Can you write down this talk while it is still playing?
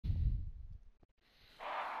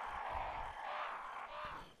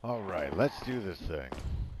Alright, let's do this thing.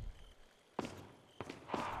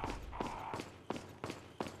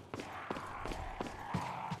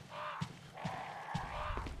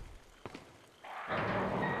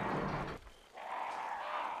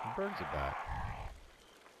 The birds are back.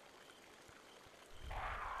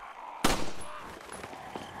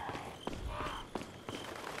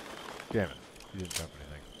 Damn it. You didn't jump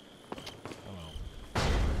anything. Oh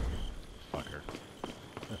well. Fucker.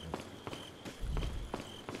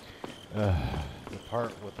 The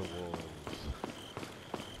part with the wolves.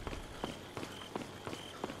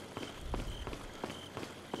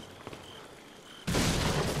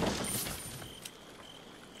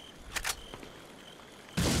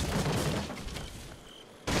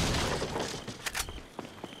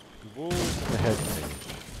 The wolves in the head page.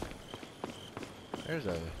 There's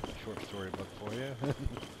a short story book for you.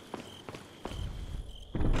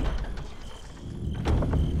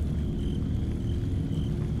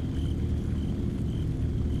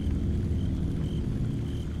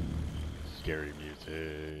 Scary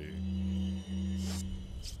music.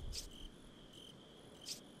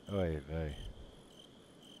 Oy vey.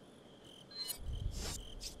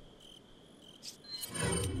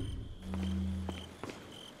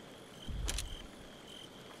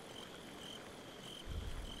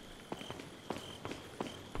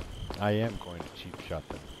 I am going to cheap shot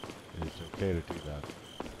them. It is okay to do that.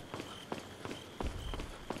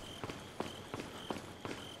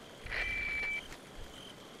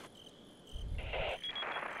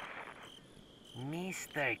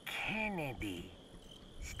 Mr. Kennedy.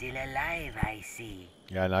 Still alive, I see.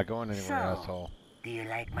 Yeah, not going anywhere, asshole. Do you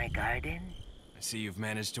like my garden? I see you've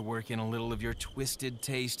managed to work in a little of your twisted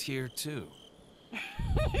taste here, too.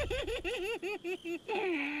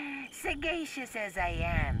 Sagacious as I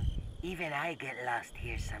am, even I get lost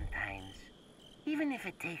here sometimes. Even if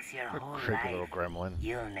it takes your whole Creepy little life, gremlin.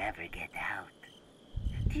 you'll never get out.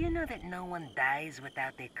 Do you know that no one dies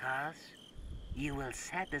without a cause? You will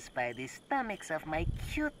satisfy the stomachs of my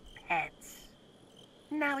cute pets.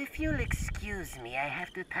 Now, if you'll excuse me, I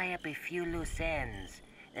have to tie up a few loose ends,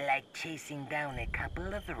 like chasing down a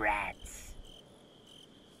couple of rats.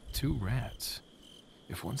 2 rats?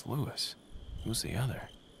 If one's Lewis, who's the other?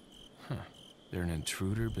 Huh. They're an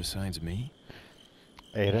intruder besides me?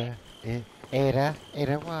 Ada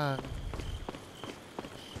 1.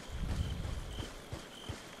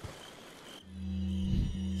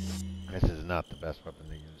 This is not the best weapon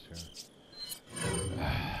to use here.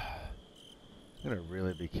 I'm gonna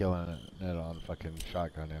really be killing it on fucking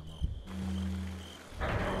shotgun ammo.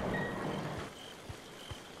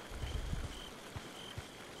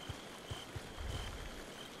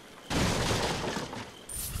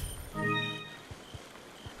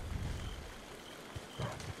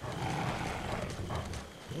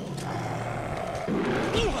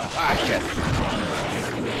 Ah, shit.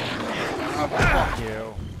 Oh, fuck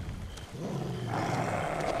you.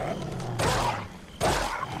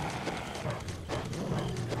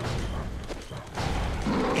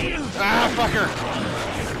 Ah, fucker.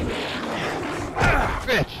 Ah,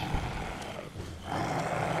 bitch.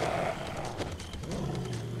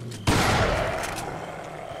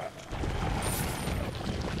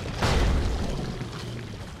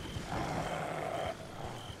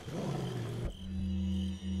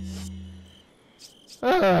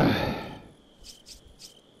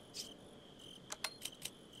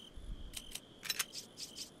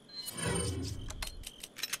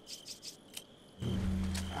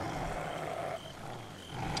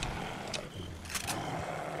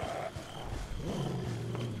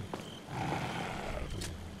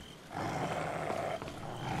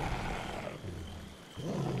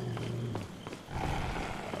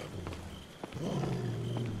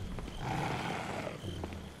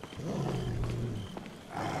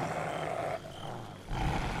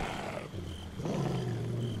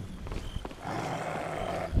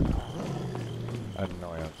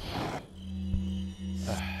 Annoyance.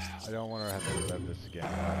 I don't want to have to relive this again.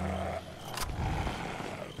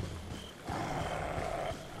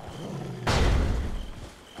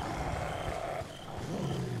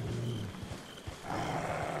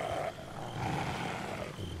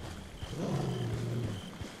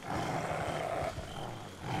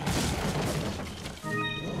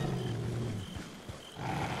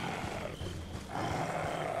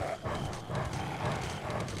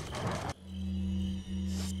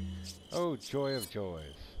 Oh, joy of joys.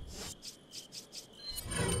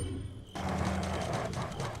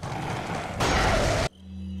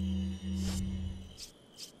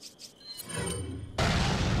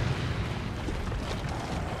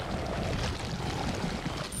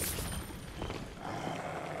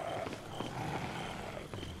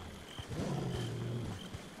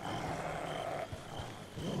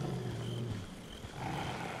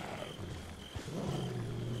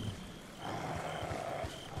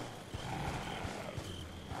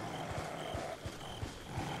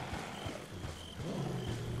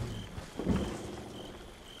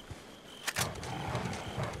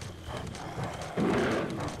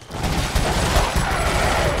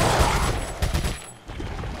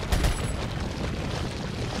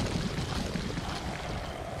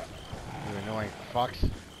 fucks.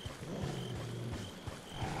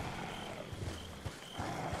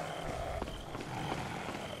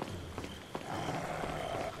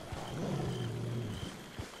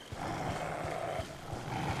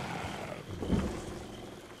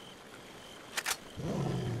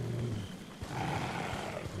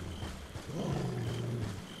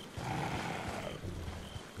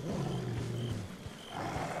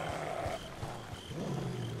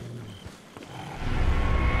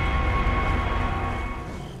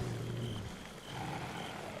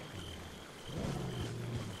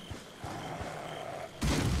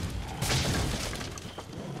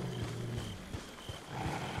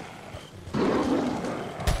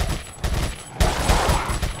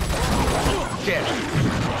 Shit.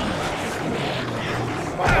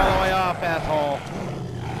 Fuck all the way off, asshole.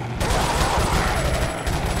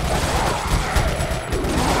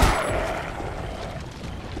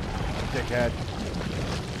 Dickhead.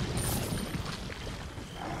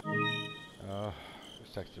 Oh,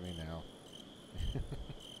 who's texting me now?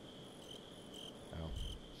 Oh,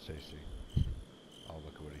 Stacy. Oh,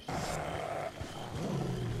 look at what he said.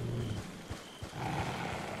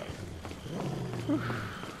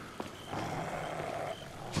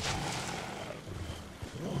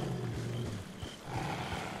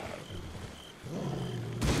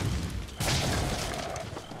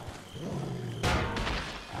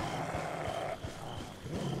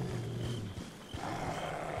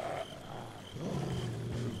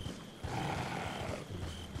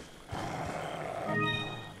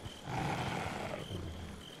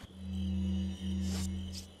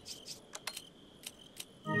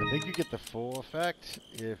 I think you get the full effect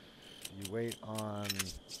if you wait on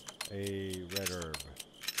a red herb.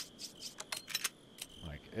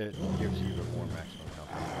 Like, it gives you even more maximum health.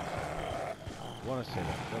 I want to say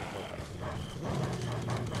that.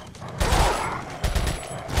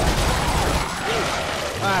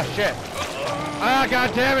 Ah, shit! Ah,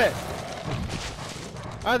 god damn it!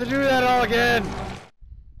 I have to do that all again!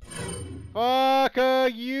 Fuck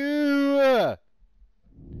you!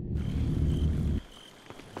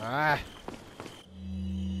 Ah.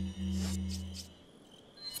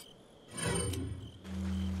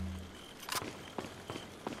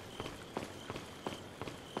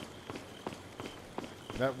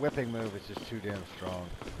 That whipping move is just too damn strong.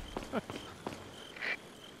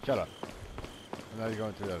 Shut up. And now you're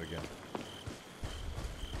going through that again.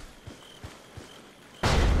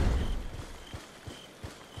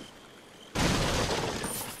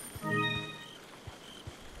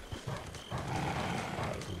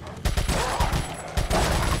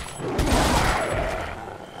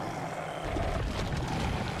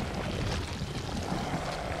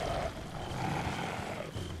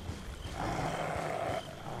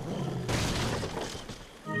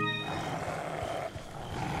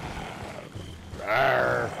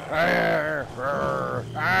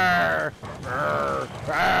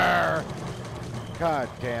 God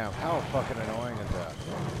damn, how fucking annoying is that?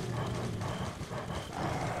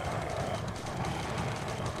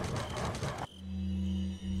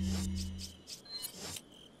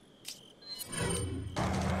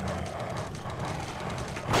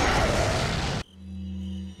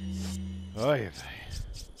 Oy vey.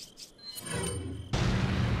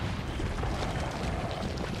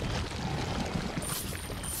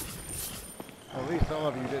 Well, at least all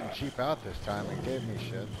of you didn't cheap out this time and gave me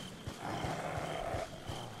shit.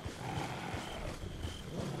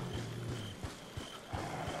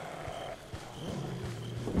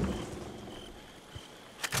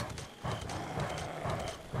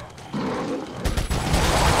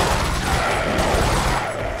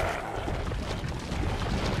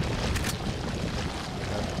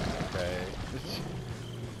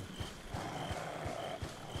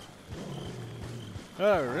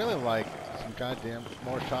 I really like some goddamn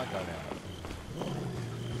more shotgun ammo.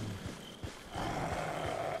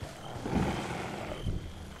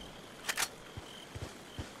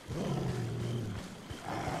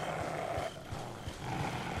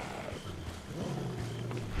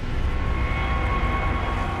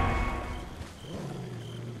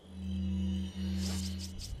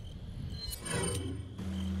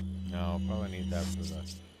 No, I'll probably need that for the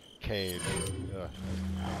cage. Ugh.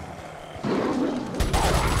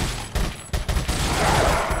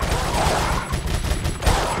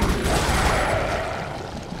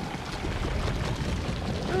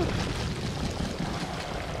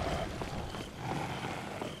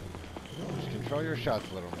 Just control your shots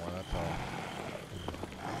a little more, that's all.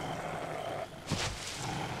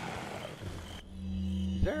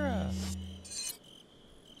 Is there a...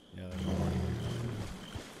 Yeah, there's one more.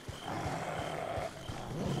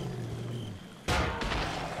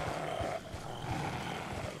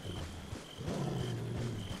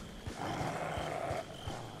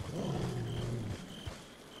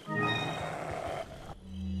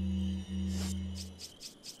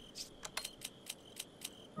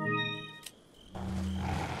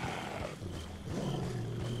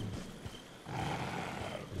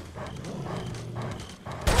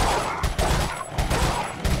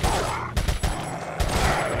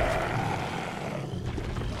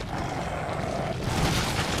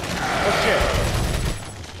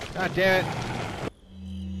 God damn it!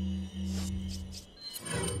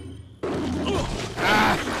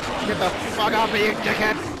 Ah! Get the fuck off me, you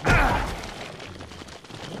dickhead! Ah!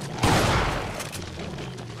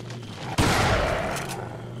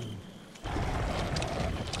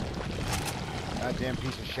 Goddamn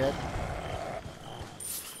piece of shit.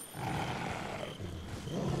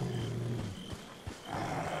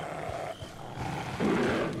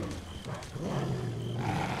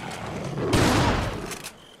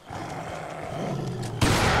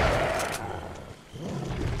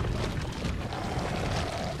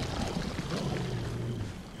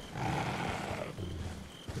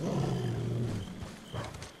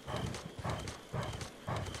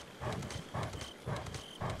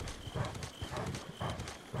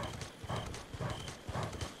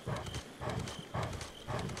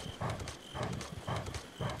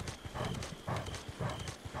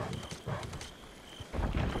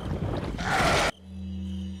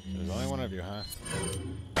 There's only one of you, huh?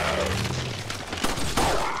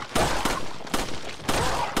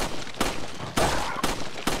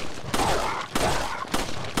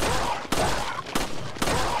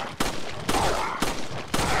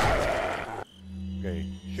 Okay,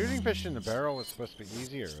 shooting fish in the barrel was supposed to be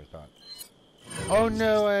easier, I thought. Oh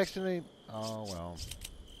no, I accidentally... Oh well.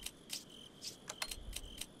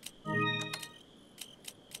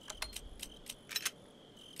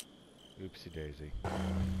 Oopsie daisy.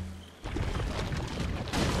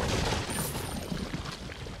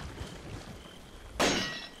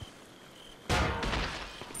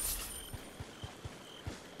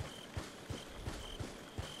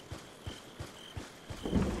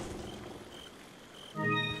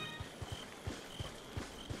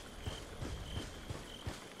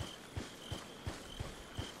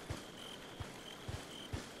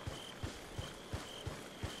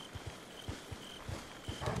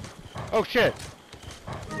 Oh shit!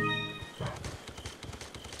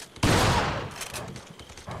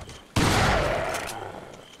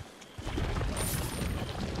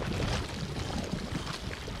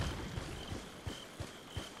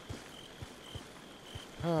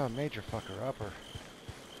 Oh, major fucker upper.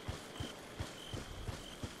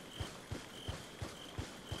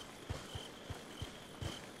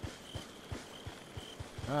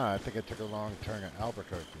 Ah, I think I took a wrong turn at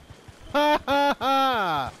Albuquerque. Ha ha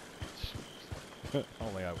ha!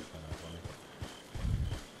 Only I would find that funny.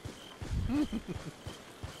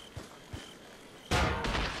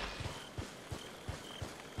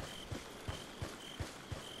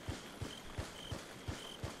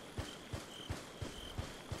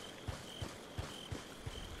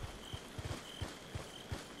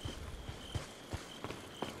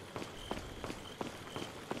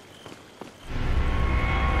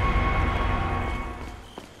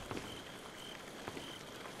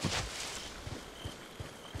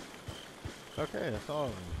 Okay, that's all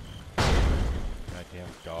of them.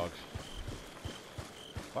 Goddamn dogs.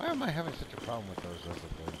 Why am I having such a problem with those as a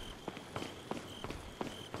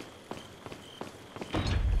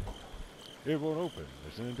thing? It won't open.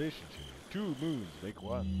 There's inundations here. 2 moons make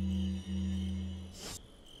 1.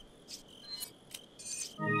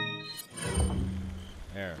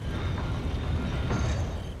 There.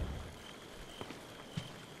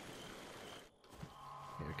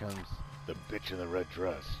 Here comes the bitch in the red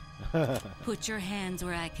dress. Put your hands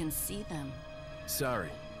where I can see them.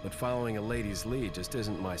 Sorry, but following a lady's lead just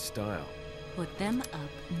isn't my style. Put them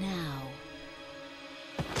up now.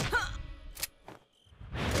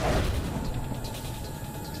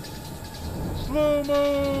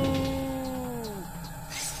 Slow-mo!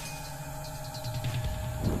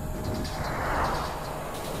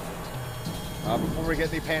 Before we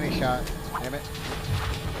get the panty shot, damn it.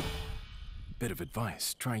 Bit of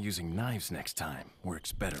advice, try using knives next time.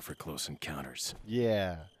 Works better for close encounters.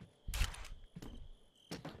 Yeah.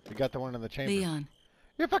 We got the one in the chamber. Leon,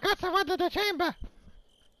 You forgot the one in the chamber!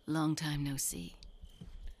 long time no see.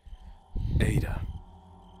 Ada.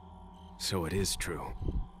 So it is true.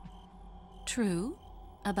 True?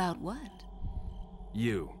 About what?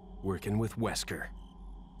 You, working with Wesker.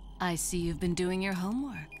 I see you've been doing your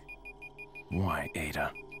homework. Why,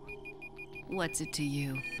 Ada? What's it to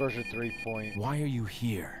you? Version 3.03. Why are you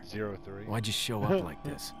here? Why'd you show up like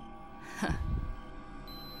this?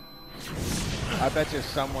 I bet you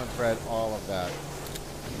someone read all of that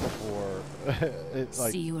before it,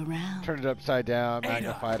 like, See you around. turned it upside down,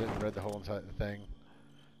 magnified it, and read the whole entire thing.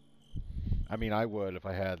 I mean, I would if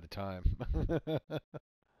I had the time.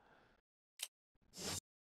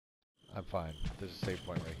 I'm fine. There's a save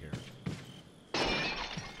point right here.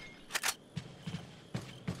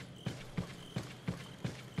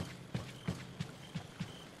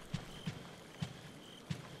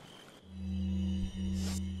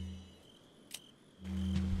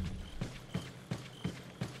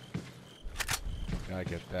 I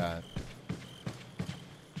get that.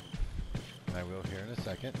 I will here in a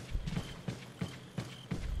second.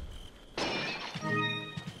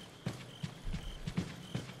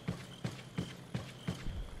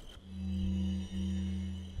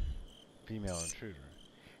 Female intruder.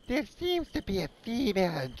 There seems to be a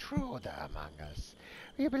female intruder among us.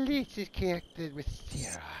 We believe she's connected with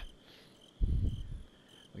Sarah.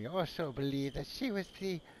 We also believe that she was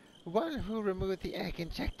the one who removed the egg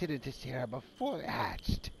injected into Sarah before it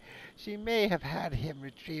hatched. She may have had him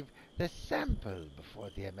retrieve the sample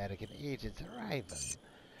before the American agent's arrival.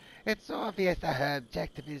 It's obvious that her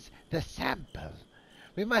objective is the sample.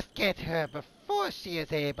 We must get her before she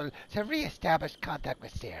is able to re-establish contact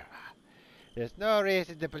with Sarah. There's no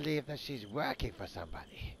reason to believe that she's working for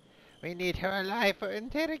somebody. We need her alive for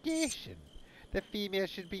interrogation. The female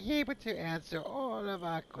should be able to answer all of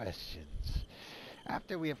our questions.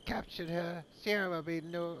 After we have captured her, Sarah will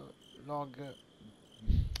no longer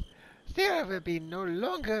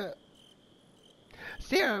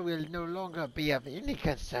be of any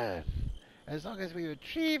concern. As long as we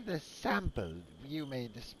retrieve the sample, you may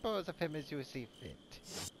dispose of him as you see fit.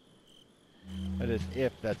 That is,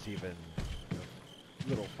 if that's even a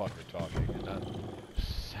little fucker talking, and not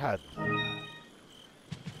sad.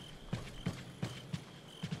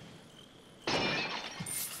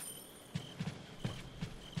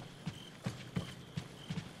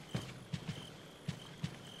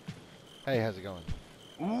 Hey, how's it going?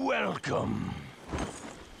 Welcome.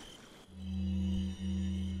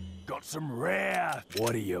 Got some rare.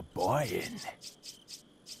 What are you buying?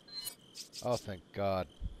 Oh, thank God.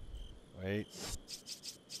 Wait.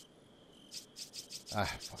 Ah,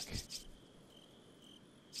 fuck.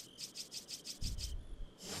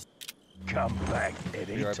 Come back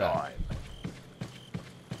any right time. back.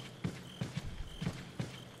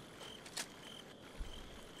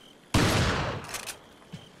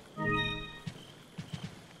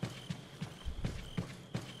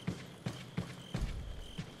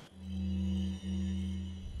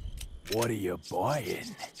 What are you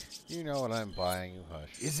buying? You know what I'm buying, you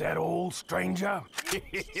hush. Is that all, stranger?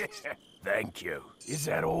 Thank you. Is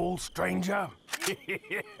that all, stranger?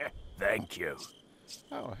 Thank you.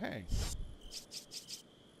 Oh, hey.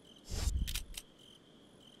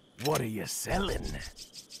 What are you selling?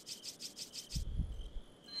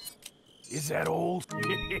 Is that all?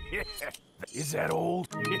 Is that all?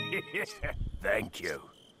 Thank you.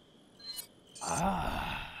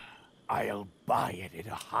 Ah, I'll buy it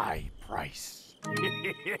at a high price.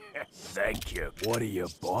 Thank you. What are you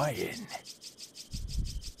buying?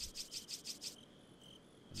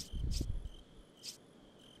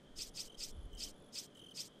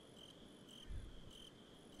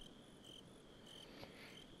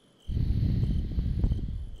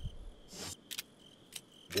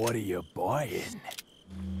 What are you buying?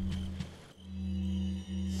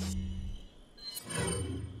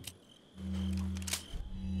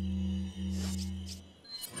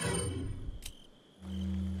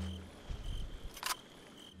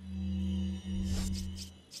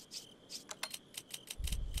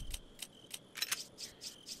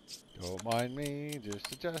 Don't mind me,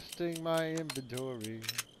 just adjusting my inventory.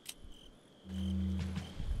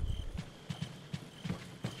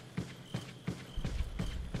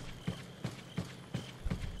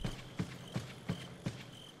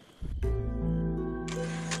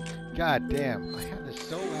 God damn, I have this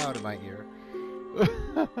so loud in my ear.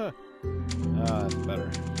 Ah, that's better.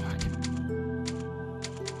 Fuck.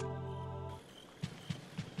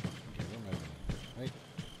 Okay, where am I going? Right? Is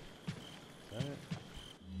that it?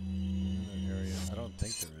 Another area? I don't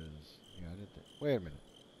think there is. Yeah, I didn't think. Wait a minute.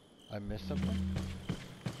 I missed something?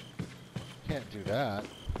 Can't do that.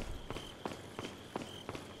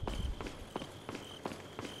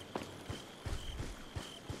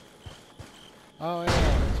 Oh yeah,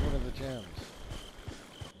 that's one of the gems.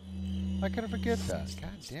 I couldn't forget that. God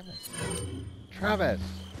damn it. Travis!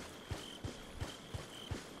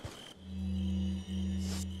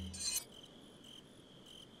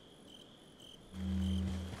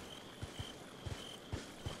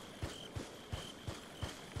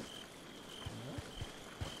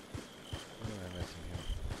 What am I missing here?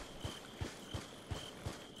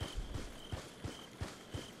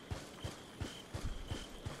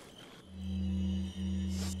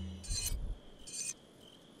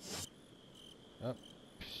 Oh, I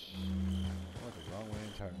went the wrong way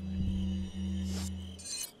entirely.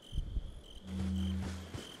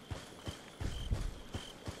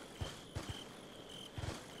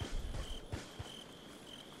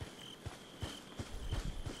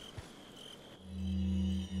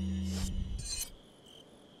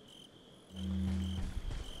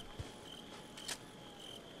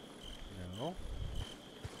 Oh,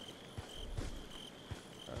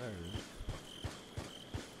 there it is.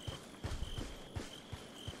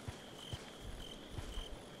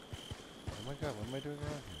 Oh my god, what am I doing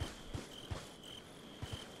wrong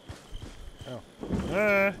here?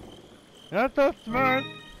 Oh. Not so smart!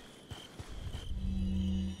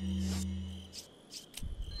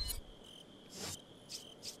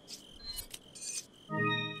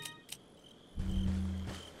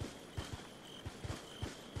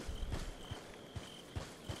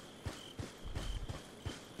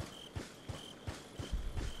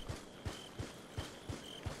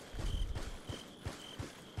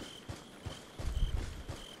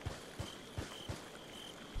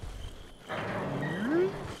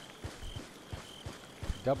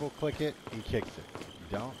 Double click it, he kicks it. If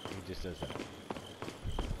you don't, he just does that.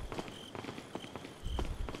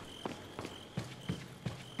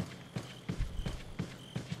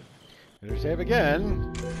 Better save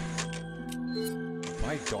again.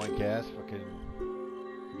 My doink ass fucking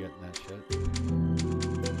forgetting that shit.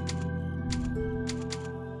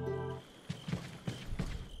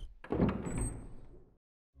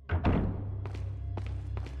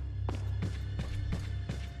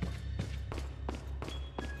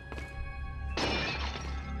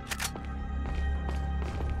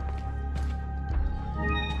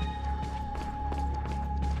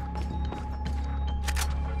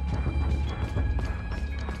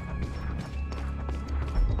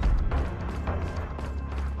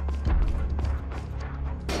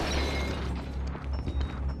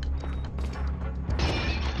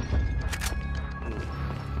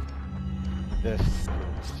 This is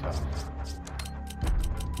tough.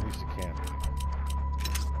 At least it can be.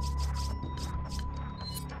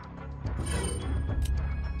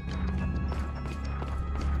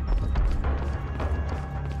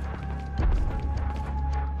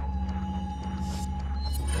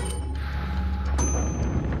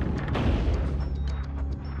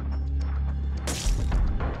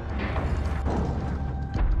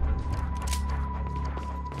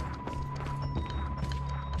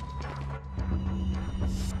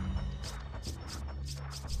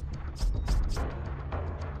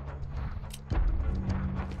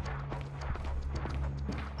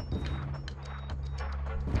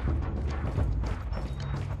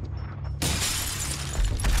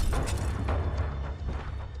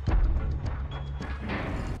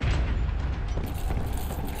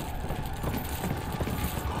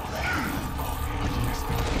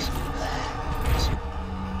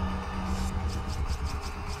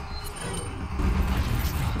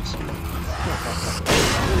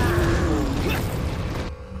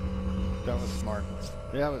 That was smart.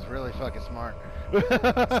 That was really fucking smart.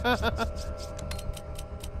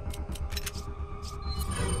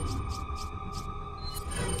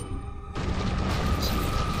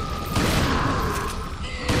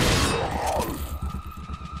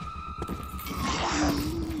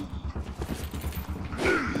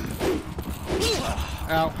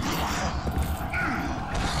 Ow.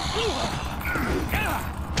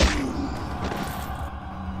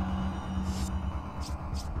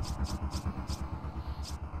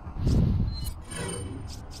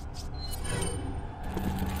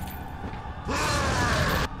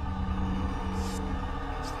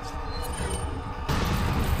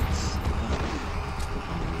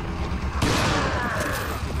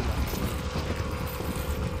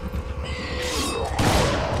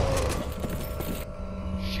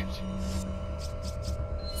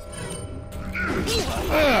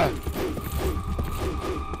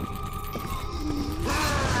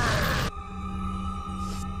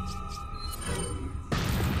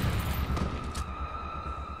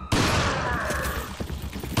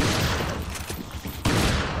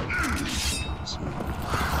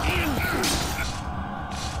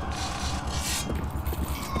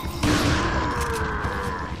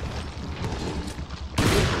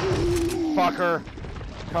 Fucker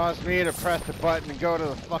caused me to press the button and go to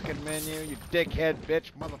the fucking menu, you dickhead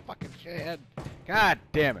bitch, motherfucking shithead. God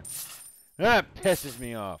damn it. That pisses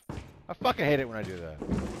me off. I fucking hate it when I do that.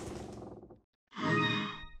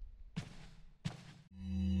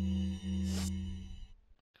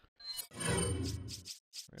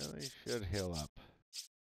 Really should heal up.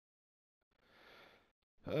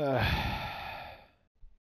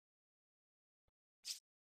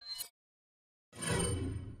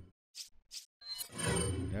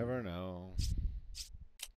 Never know.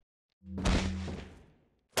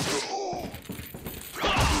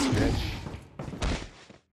 Bitch.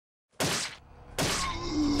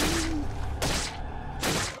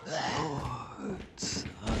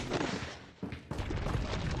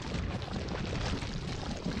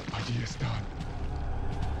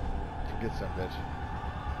 get some, bitch.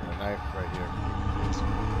 A knife right here.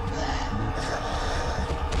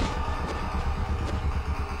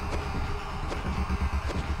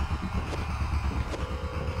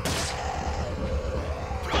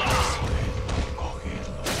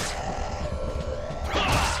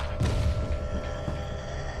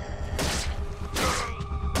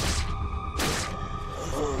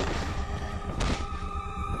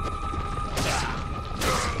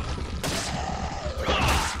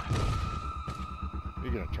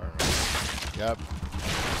 You're gonna turn around. Yep.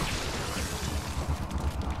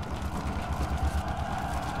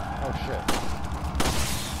 Oh shit.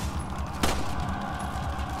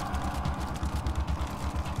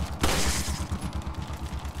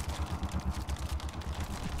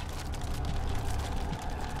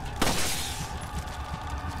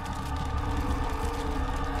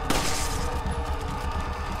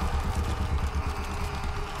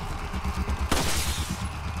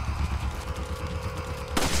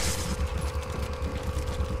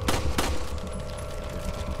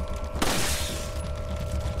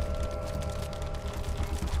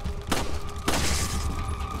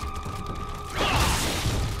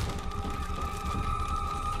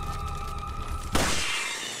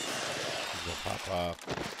 Pop off.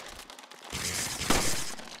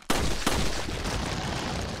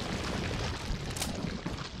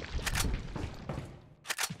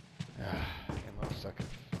 Ammo sucking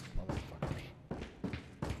motherfuckers.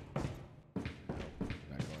 Nope,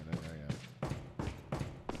 not going in there yet.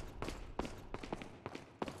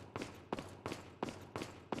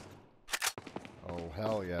 Oh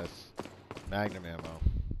hell yes. Magnum ammo.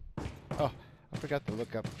 Oh, I forgot to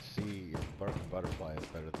look up and see if Barking Butterfly is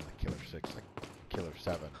better than the Killer 6. Like Killer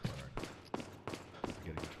 7, sorry. I'm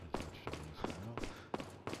forgetting which one's which. Well,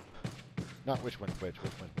 not which one's which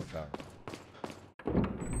one's more powerful.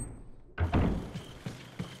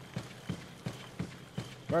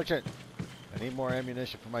 Merchant, I need more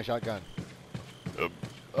ammunition for my shotgun.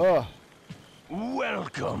 Oh,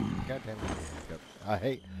 Welcome. God damn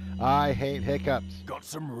it, I hate hiccups. Got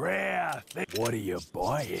some rare things. What are you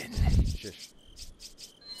buying? Shush.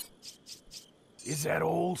 Is that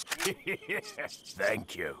all?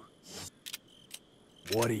 Thank you.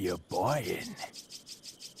 What are you buying?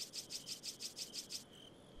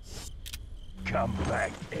 Come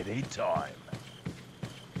back anytime.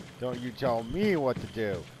 Don't you tell me what to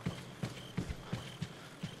do.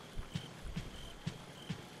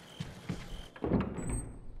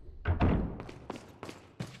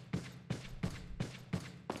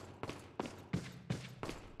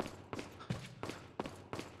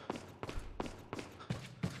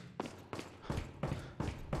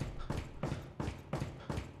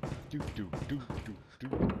 Do.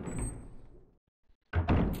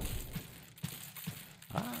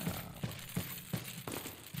 Ah.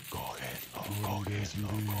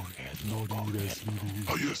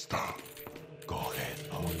 Ahí está.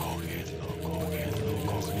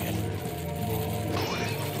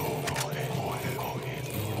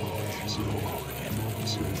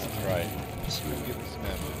 Right. Give me some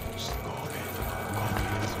ammo.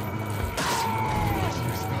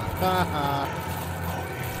 Haha.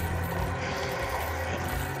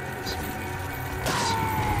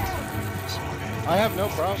 I have no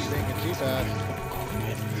problem being a cheap ass.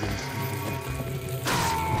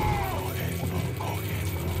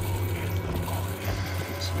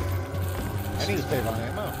 I need to save on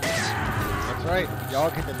ammo. That's right, y'all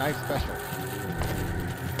get the knife special.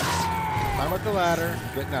 Climb up the ladder,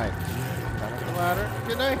 get knife. Climb up the ladder,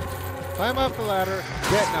 get knife. Climb up the ladder,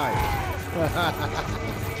 get knife.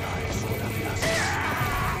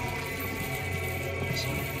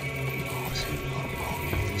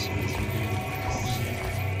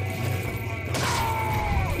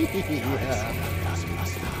 Yeah.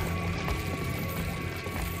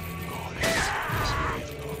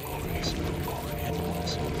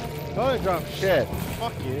 Don't drop shit.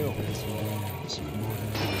 Fuck you.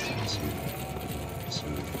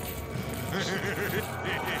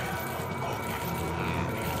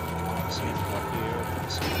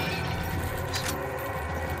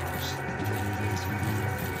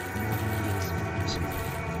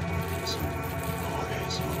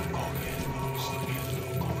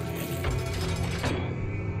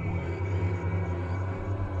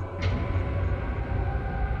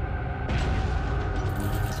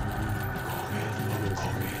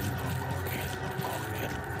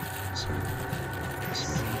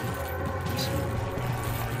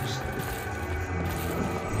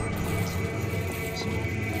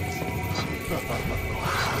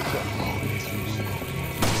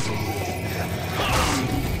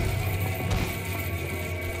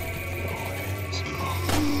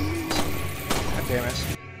 damn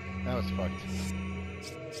it. That was fucked.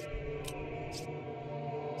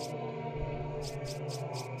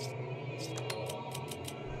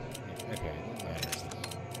 Yeah, okay, it doesn't matter.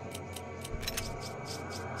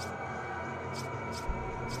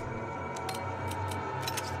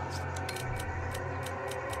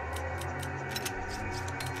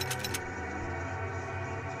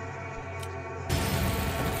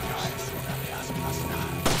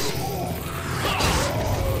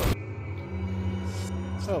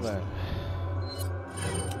 So then.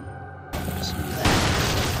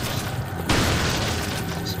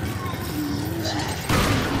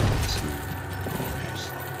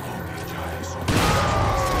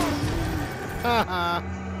 Haha.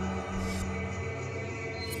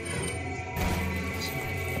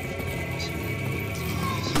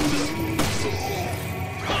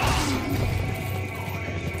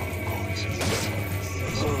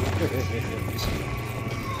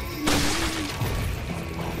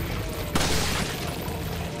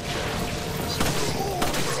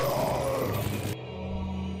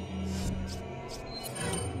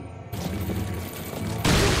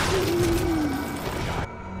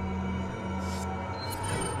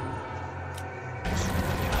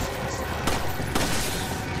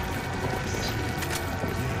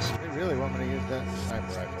 They really want me to use that sniper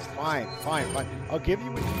rifle. Fine, fine, fine. I'll give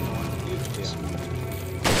you what you want. Use it.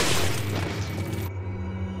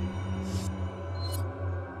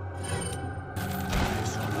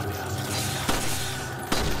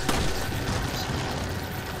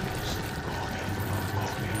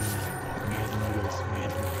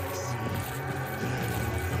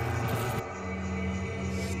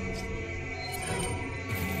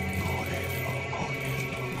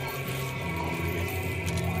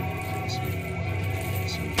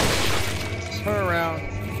 Turn around.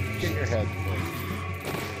 Get your head, please.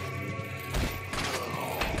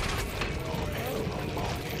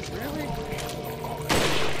 Really?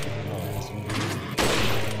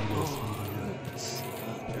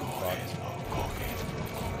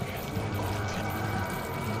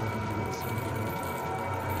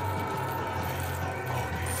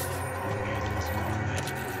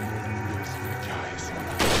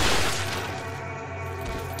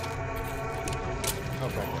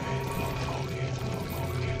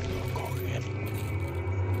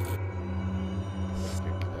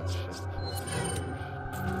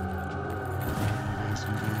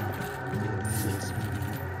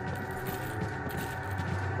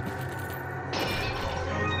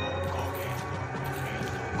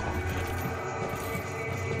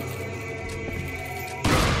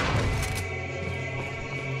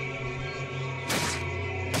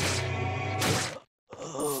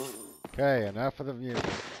 Okay, enough of the music.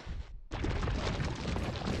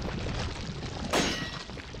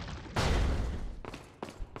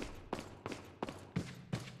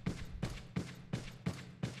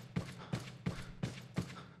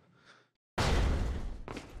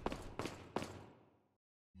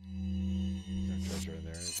 Is there treasure in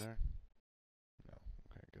there, is there? No.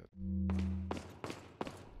 Okay, good.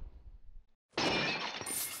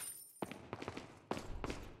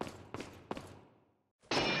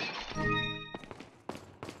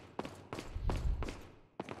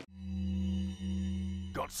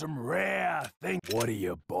 Got some rare things. What are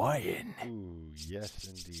you buying? Ooh, yes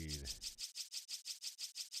indeed.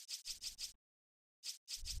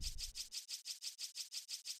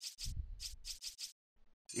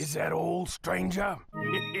 Is that all, stranger?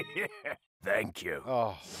 Thank you.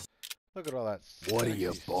 Oh, look at all that. What are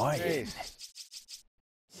you sexy buying? space.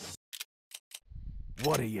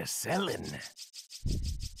 What are you selling?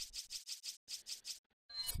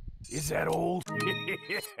 Is that all?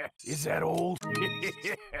 Is that all?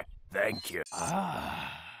 Thank you.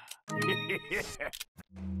 Ah.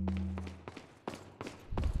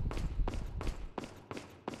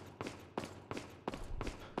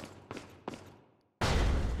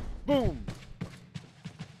 Boom!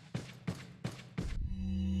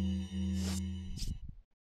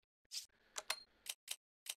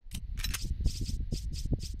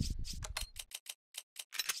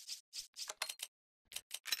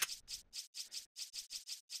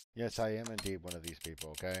 Yes, I am indeed one of these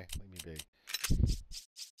people, okay? Leave me be.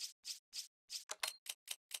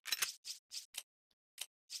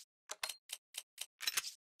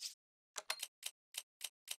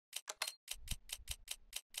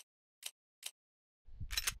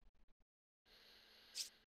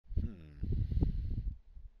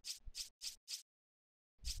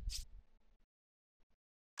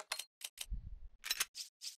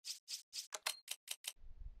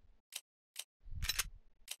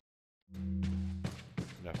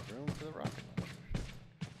 Enough room for the rocket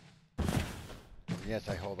yes,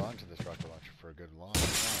 I hold on to this rocket launcher for a good long time.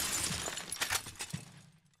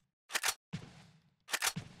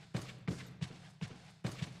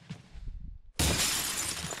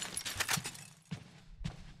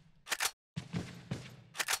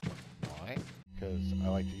 Why? Because I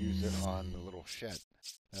like to use it on the little shed.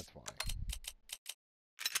 That's why.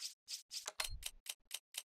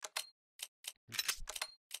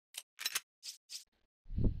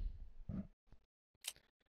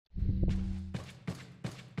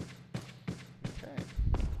 Okay.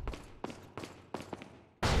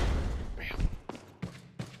 Bam.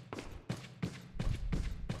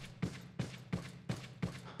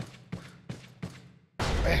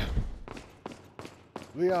 Bam.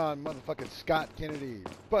 Leon motherfucking Scott Kennedy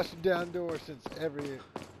busted down doors since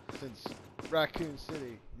Raccoon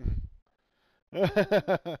City.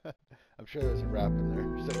 I'm sure there's a rap in there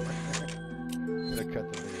somewhere. I'm gonna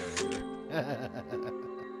cut the video here.